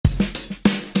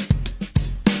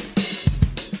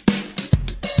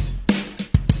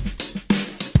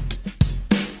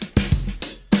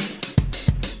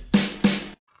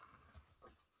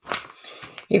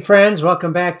Hey, friends,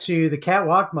 welcome back to the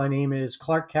Catwalk. My name is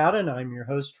Clark Cowden. I'm your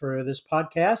host for this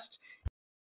podcast.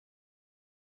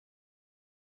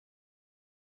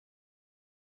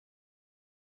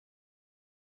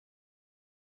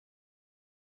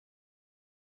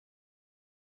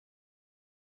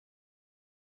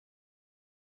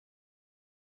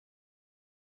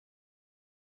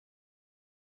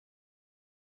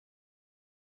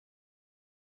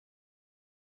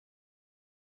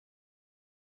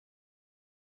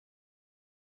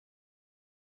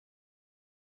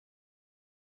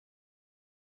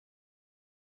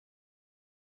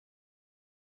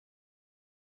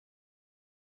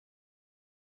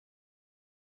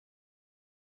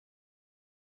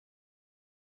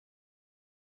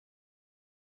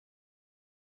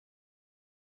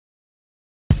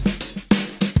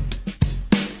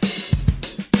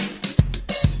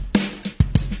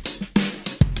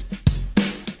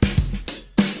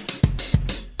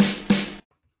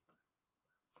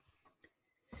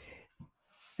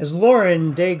 As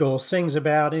Lauren Daigle sings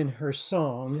about in her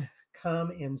song, Come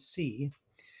and See,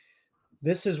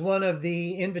 this is one of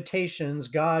the invitations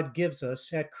God gives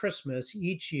us at Christmas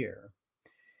each year.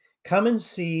 Come and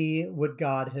see what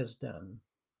God has done.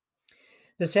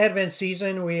 This Advent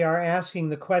season, we are asking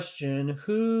the question,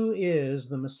 who is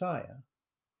the Messiah?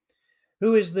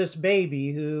 Who is this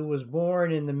baby who was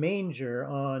born in the manger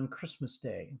on Christmas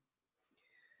Day?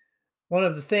 One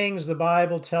of the things the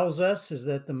Bible tells us is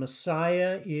that the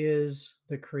Messiah is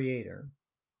the Creator.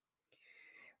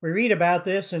 We read about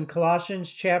this in Colossians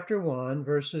chapter 1,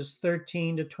 verses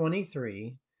 13 to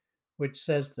 23, which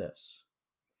says this: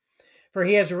 For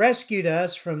he has rescued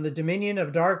us from the dominion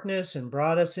of darkness and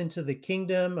brought us into the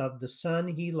kingdom of the Son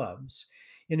he loves,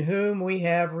 in whom we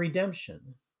have redemption,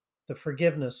 the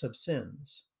forgiveness of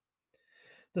sins.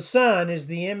 The Son is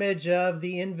the image of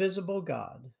the invisible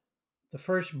God, the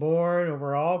firstborn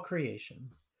over all creation.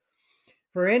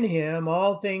 For in him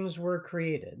all things were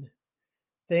created,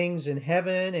 things in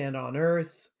heaven and on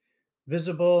earth,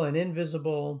 visible and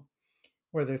invisible,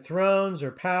 whether thrones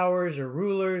or powers or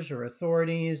rulers or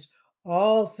authorities,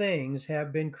 all things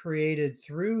have been created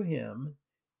through him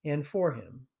and for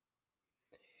him.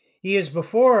 He is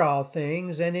before all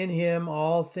things, and in him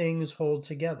all things hold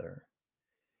together.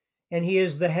 And he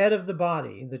is the head of the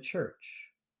body, the church.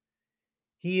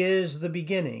 He is the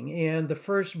beginning and the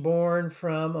firstborn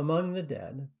from among the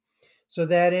dead, so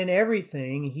that in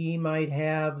everything he might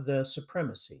have the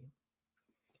supremacy.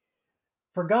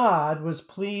 For God was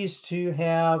pleased to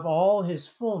have all his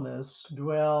fullness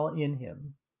dwell in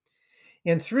him,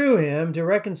 and through him to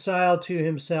reconcile to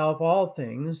himself all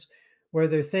things,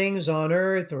 whether things on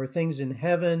earth or things in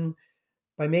heaven,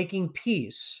 by making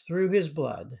peace through his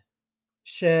blood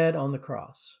shed on the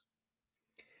cross.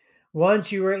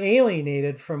 Once you were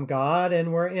alienated from God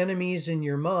and were enemies in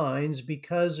your minds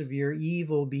because of your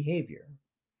evil behavior.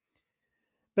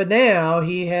 But now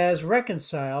he has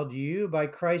reconciled you by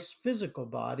Christ's physical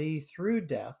body through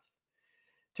death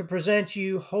to present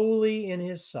you holy in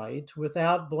his sight,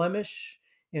 without blemish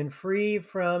and free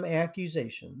from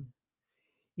accusation,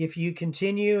 if you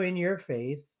continue in your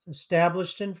faith,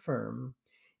 established and firm,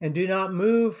 and do not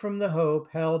move from the hope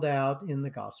held out in the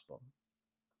gospel.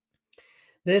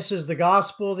 This is the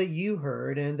gospel that you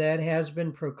heard and that has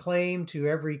been proclaimed to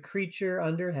every creature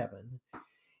under heaven,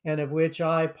 and of which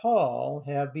I, Paul,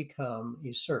 have become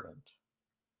a servant.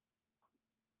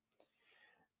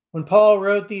 When Paul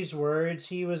wrote these words,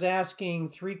 he was asking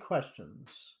three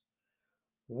questions.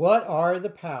 What are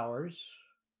the powers?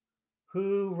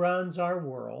 Who runs our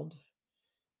world?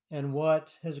 And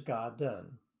what has God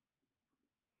done?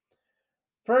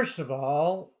 First of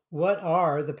all, what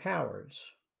are the powers?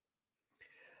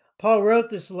 Paul wrote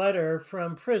this letter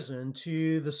from prison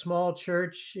to the small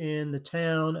church in the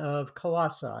town of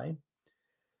Colossae.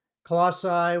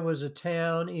 Colossae was a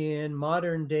town in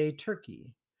modern day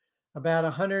Turkey, about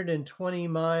 120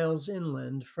 miles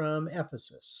inland from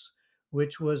Ephesus,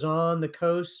 which was on the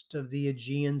coast of the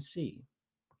Aegean Sea.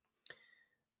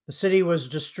 The city was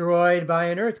destroyed by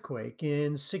an earthquake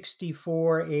in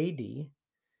 64 AD.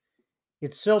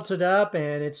 It's silted up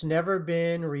and it's never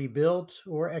been rebuilt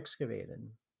or excavated.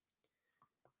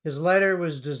 His letter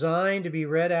was designed to be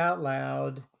read out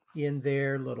loud in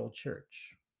their little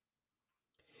church.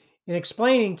 In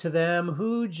explaining to them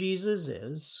who Jesus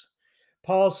is,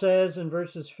 Paul says in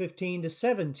verses 15 to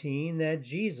 17 that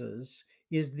Jesus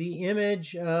is the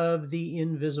image of the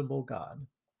invisible God.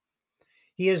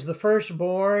 He is the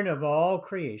firstborn of all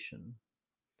creation.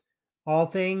 All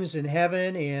things in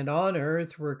heaven and on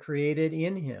earth were created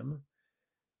in him,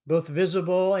 both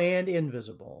visible and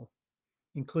invisible,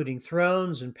 including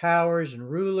thrones and powers and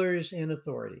rulers and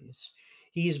authorities.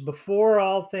 He's before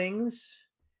all things,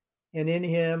 and in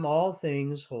him all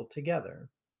things hold together.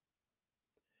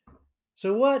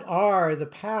 So, what are the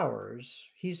powers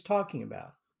he's talking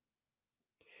about?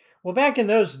 Well, back in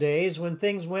those days, when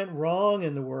things went wrong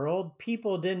in the world,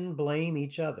 people didn't blame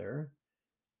each other,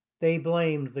 they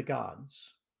blamed the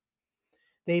gods.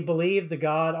 They believed the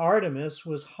god Artemis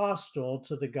was hostile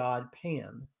to the god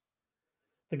Pan.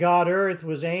 The god Earth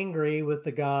was angry with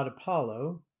the god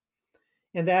Apollo,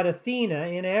 and that Athena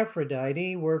and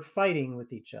Aphrodite were fighting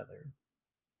with each other.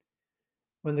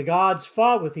 When the gods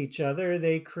fought with each other,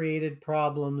 they created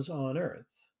problems on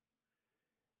Earth.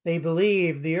 They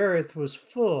believed the Earth was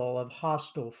full of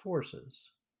hostile forces.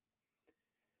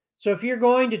 So, if you're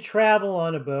going to travel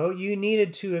on a boat, you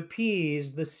needed to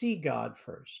appease the sea god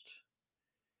first.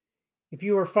 If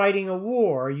you were fighting a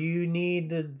war, you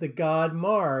needed the god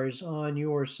Mars on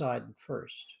your side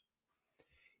first.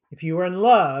 If you were in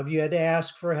love, you had to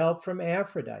ask for help from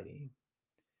Aphrodite.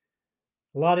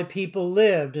 A lot of people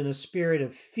lived in a spirit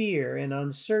of fear and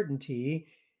uncertainty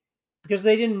because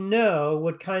they didn't know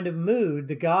what kind of mood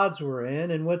the gods were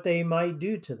in and what they might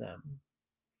do to them.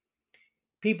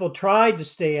 People tried to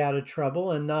stay out of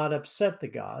trouble and not upset the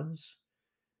gods.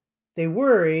 They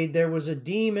worried there was a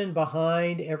demon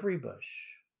behind every bush.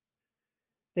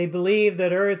 They believed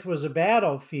that Earth was a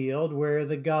battlefield where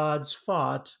the gods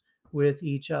fought with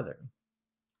each other.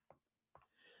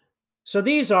 So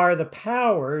these are the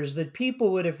powers that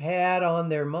people would have had on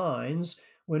their minds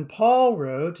when Paul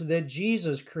wrote that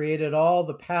Jesus created all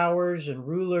the powers and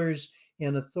rulers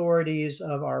and authorities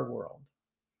of our world.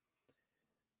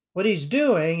 What he's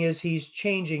doing is he's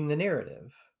changing the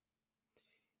narrative.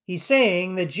 He's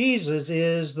saying that Jesus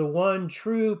is the one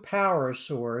true power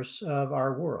source of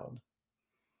our world.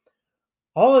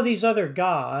 All of these other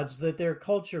gods that their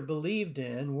culture believed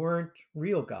in weren't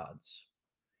real gods.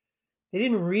 They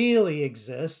didn't really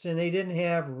exist and they didn't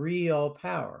have real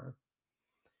power.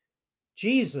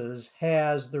 Jesus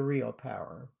has the real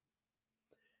power.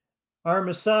 Our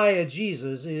Messiah,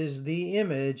 Jesus, is the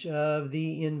image of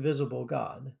the invisible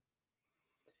God.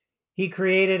 He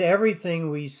created everything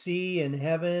we see in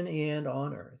heaven and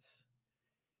on earth.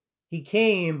 He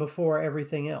came before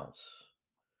everything else.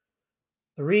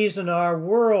 The reason our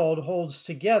world holds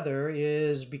together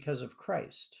is because of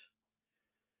Christ.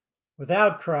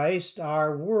 Without Christ,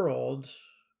 our world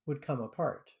would come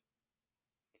apart.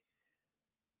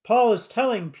 Paul is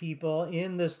telling people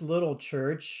in this little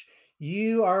church,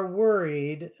 you are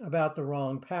worried about the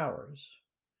wrong powers.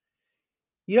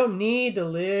 You don't need to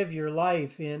live your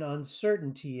life in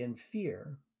uncertainty and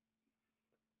fear.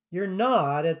 You're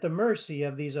not at the mercy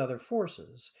of these other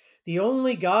forces. The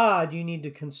only God you need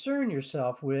to concern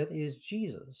yourself with is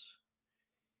Jesus.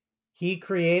 He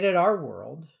created our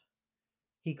world.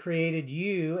 He created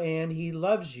you and he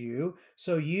loves you,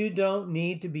 so you don't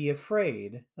need to be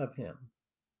afraid of him.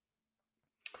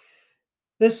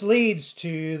 This leads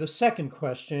to the second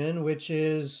question, which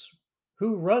is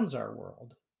who runs our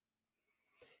world?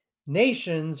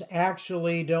 Nations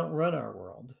actually don't run our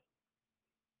world.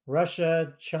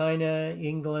 Russia, China,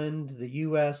 England, the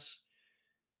US,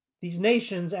 these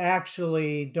nations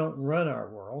actually don't run our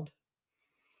world.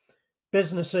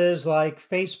 Businesses like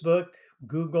Facebook,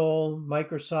 Google,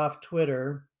 Microsoft,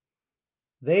 Twitter,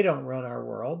 they don't run our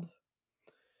world.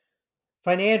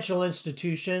 Financial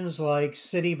institutions like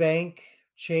Citibank,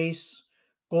 Chase,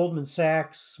 Goldman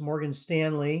Sachs, Morgan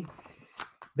Stanley,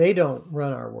 they don't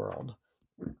run our world.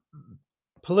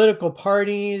 Political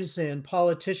parties and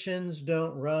politicians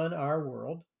don't run our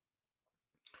world.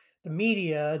 The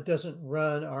media doesn't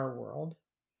run our world.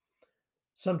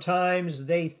 Sometimes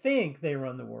they think they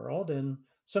run the world, and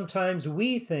sometimes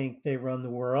we think they run the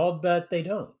world, but they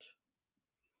don't.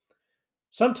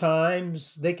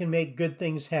 Sometimes they can make good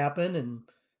things happen, and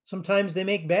sometimes they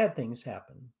make bad things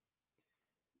happen.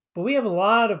 But we have a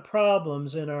lot of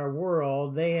problems in our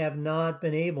world they have not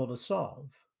been able to solve.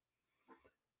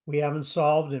 We haven't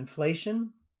solved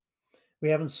inflation. We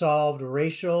haven't solved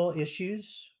racial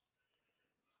issues.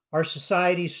 Our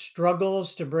society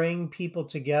struggles to bring people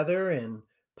together in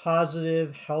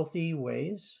positive, healthy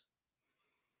ways.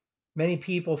 Many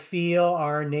people feel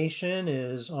our nation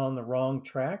is on the wrong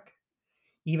track.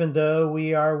 Even though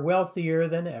we are wealthier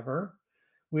than ever,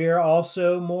 we are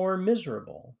also more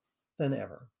miserable than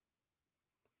ever.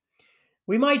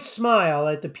 We might smile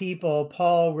at the people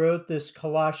Paul wrote this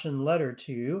Colossian letter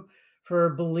to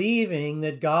for believing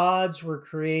that gods were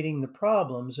creating the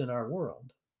problems in our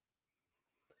world.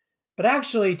 But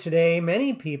actually, today,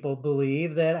 many people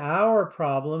believe that our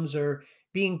problems are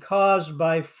being caused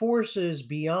by forces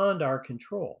beyond our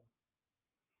control.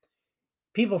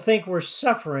 People think we're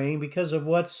suffering because of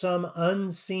what some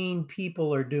unseen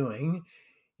people are doing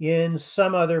in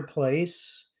some other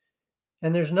place,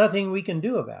 and there's nothing we can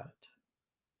do about it.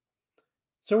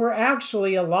 So we're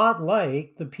actually a lot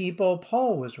like the people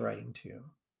Paul was writing to.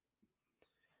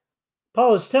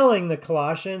 Paul is telling the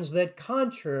Colossians that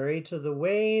contrary to the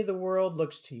way the world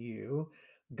looks to you,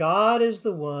 God is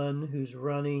the one who's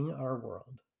running our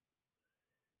world.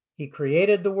 He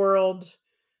created the world,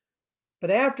 but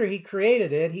after he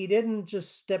created it, he didn't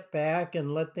just step back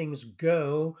and let things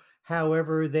go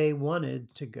however they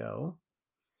wanted to go.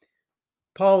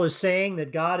 Paul is saying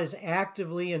that God is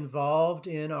actively involved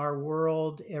in our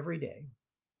world every day.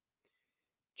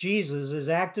 Jesus is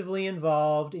actively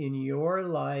involved in your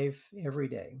life every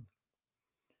day.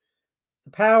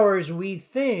 The powers we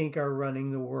think are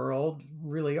running the world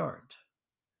really aren't.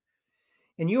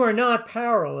 And you are not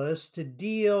powerless to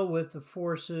deal with the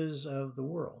forces of the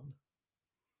world.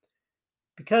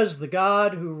 Because the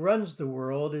God who runs the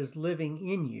world is living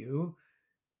in you,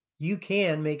 you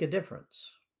can make a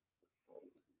difference.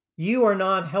 You are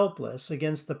not helpless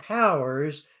against the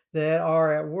powers that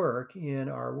are at work in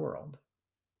our world.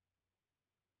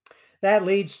 That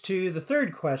leads to the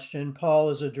third question Paul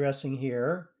is addressing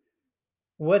here.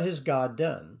 What has God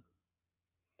done?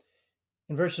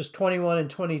 In verses 21 and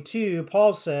 22,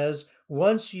 Paul says,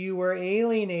 once you were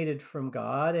alienated from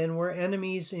God and were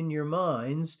enemies in your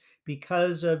minds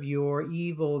because of your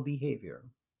evil behavior.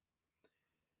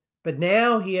 But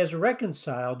now he has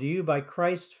reconciled you by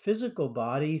Christ's physical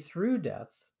body through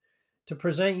death to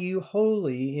present you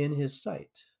holy in his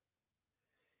sight.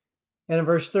 And in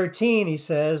verse 13, he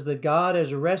says that God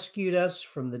has rescued us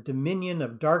from the dominion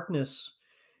of darkness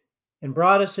and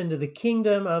brought us into the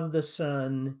kingdom of the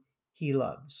Son he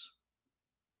loves.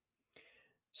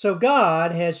 So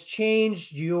God has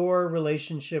changed your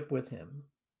relationship with him.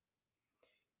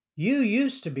 You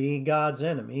used to be God's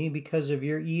enemy because of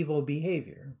your evil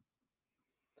behavior.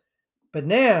 But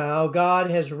now God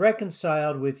has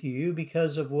reconciled with you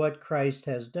because of what Christ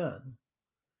has done.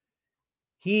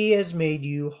 He has made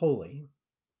you holy.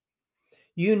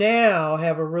 You now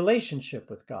have a relationship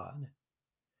with God.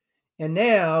 And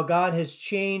now God has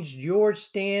changed your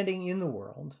standing in the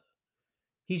world.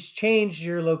 He's changed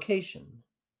your location.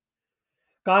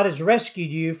 God has rescued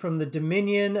you from the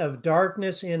dominion of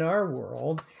darkness in our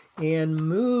world and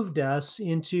moved us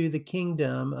into the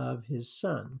kingdom of his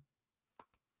Son.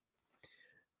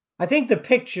 I think the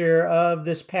picture of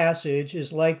this passage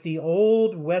is like the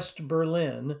old West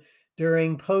Berlin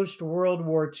during post-World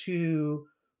War II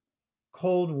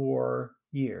Cold War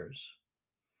years.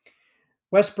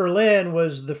 West Berlin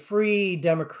was the free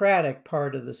democratic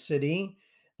part of the city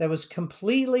that was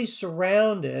completely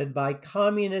surrounded by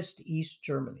communist East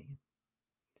Germany.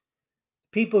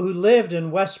 People who lived in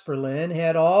West Berlin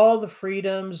had all the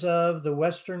freedoms of the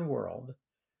Western world,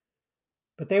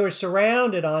 but they were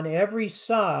surrounded on every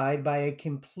side by a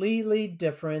completely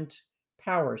different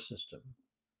power system.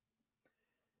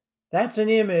 That's an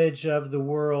image of the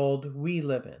world we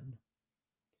live in.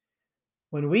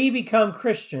 When we become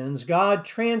Christians, God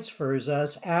transfers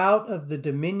us out of the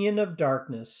dominion of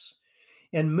darkness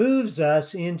and moves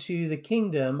us into the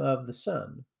kingdom of the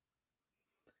Son.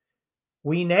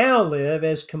 We now live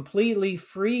as completely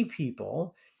free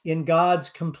people in God's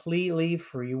completely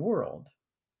free world.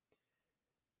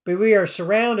 But we are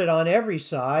surrounded on every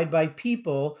side by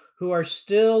people who are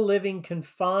still living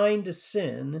confined to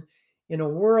sin in a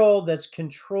world that's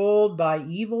controlled by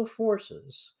evil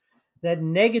forces that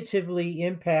negatively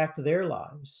impact their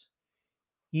lives,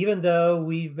 even though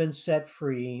we've been set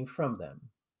free from them.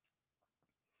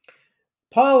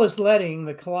 Paul is letting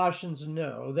the Colossians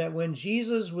know that when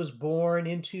Jesus was born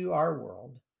into our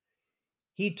world,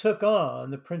 he took on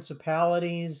the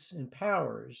principalities and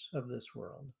powers of this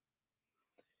world.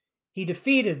 He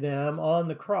defeated them on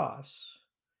the cross.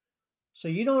 So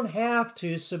you don't have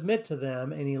to submit to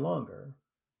them any longer.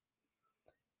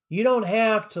 You don't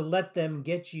have to let them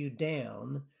get you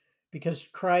down because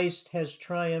Christ has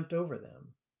triumphed over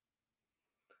them.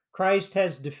 Christ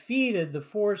has defeated the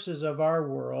forces of our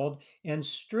world and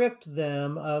stripped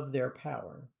them of their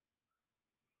power.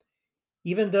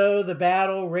 Even though the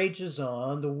battle rages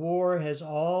on, the war has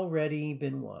already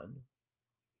been won.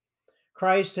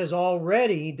 Christ has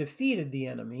already defeated the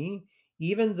enemy,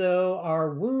 even though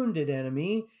our wounded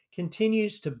enemy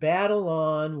continues to battle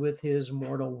on with his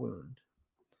mortal wound.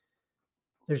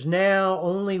 There's now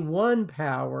only one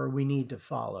power we need to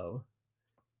follow,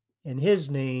 and his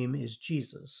name is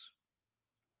Jesus.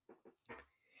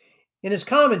 In his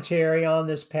commentary on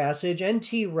this passage,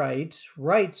 N.T. Wright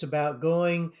writes about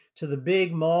going to the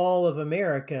big Mall of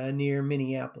America near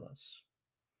Minneapolis.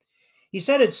 He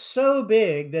said it's so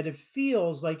big that it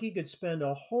feels like you could spend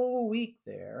a whole week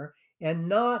there and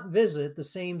not visit the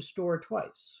same store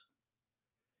twice.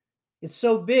 It's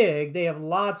so big, they have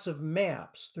lots of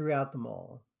maps throughout the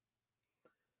mall.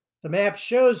 The map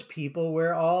shows people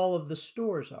where all of the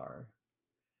stores are.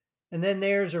 And then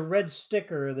there's a red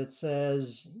sticker that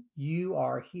says, "You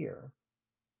are here."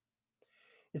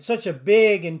 It's such a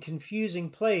big and confusing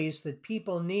place that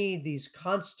people need these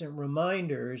constant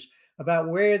reminders about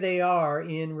where they are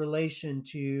in relation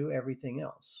to everything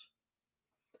else.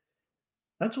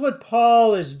 That's what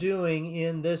Paul is doing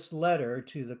in this letter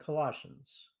to the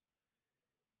Colossians.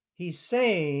 He's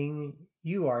saying,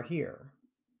 "You are here.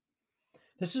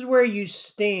 This is where you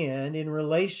stand in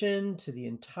relation to the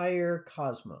entire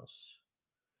cosmos.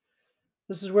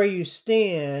 This is where you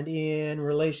stand in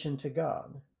relation to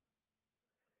God.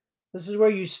 This is where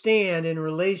you stand in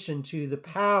relation to the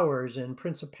powers and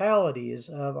principalities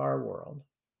of our world.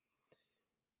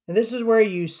 And this is where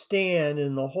you stand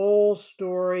in the whole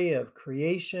story of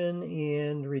creation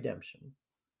and redemption."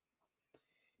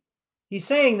 He's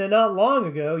saying that not long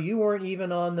ago, you weren't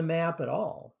even on the map at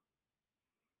all.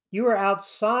 You were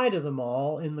outside of the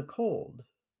mall in the cold.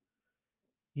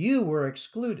 You were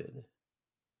excluded.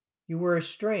 You were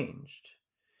estranged.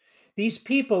 These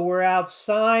people were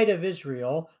outside of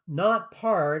Israel, not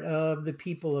part of the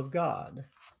people of God.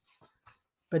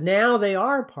 But now they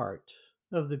are part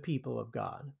of the people of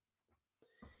God.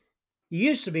 It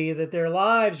used to be that their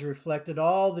lives reflected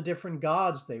all the different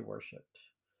gods they worshiped.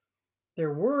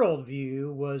 Their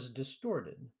worldview was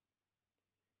distorted.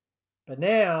 But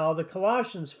now the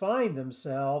Colossians find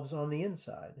themselves on the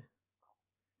inside.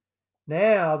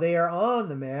 Now they are on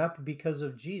the map because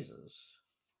of Jesus.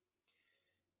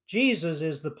 Jesus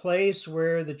is the place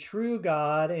where the true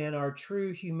God and our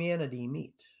true humanity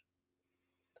meet.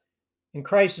 In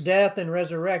Christ's death and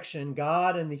resurrection,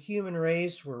 God and the human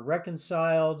race were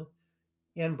reconciled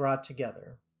and brought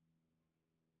together.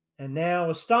 And now,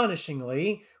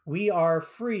 astonishingly, we are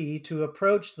free to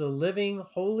approach the living,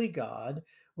 holy God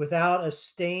without a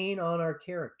stain on our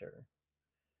character,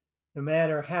 no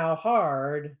matter how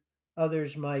hard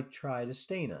others might try to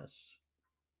stain us.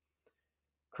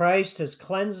 Christ has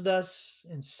cleansed us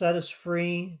and set us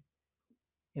free,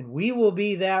 and we will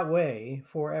be that way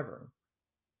forever.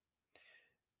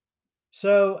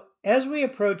 So, as we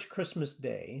approach Christmas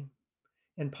Day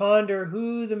and ponder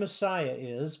who the Messiah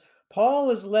is, Paul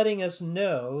is letting us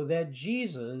know that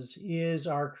Jesus is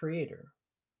our Creator.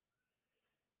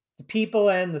 The people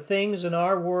and the things in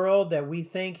our world that we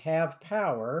think have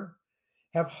power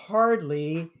have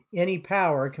hardly any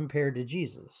power compared to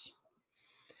Jesus.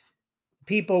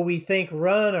 People we think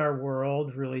run our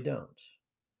world really don't.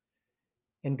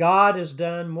 And God has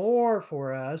done more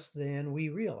for us than we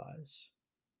realize.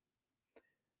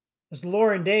 As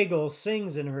Lauren Daigle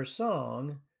sings in her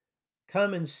song,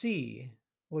 "Come and see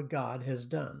what God has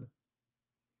done."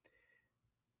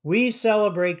 We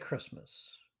celebrate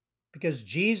Christmas because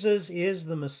Jesus is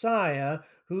the Messiah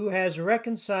who has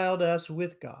reconciled us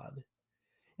with God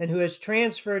and who has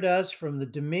transferred us from the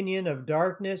dominion of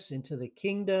darkness into the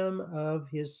kingdom of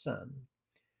his Son,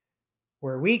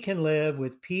 where we can live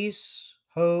with peace,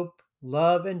 hope,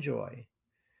 love, and joy,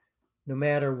 no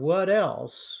matter what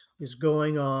else is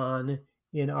going on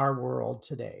in our world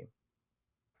today.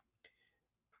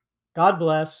 God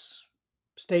bless.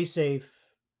 Stay safe.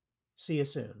 See you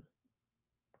soon.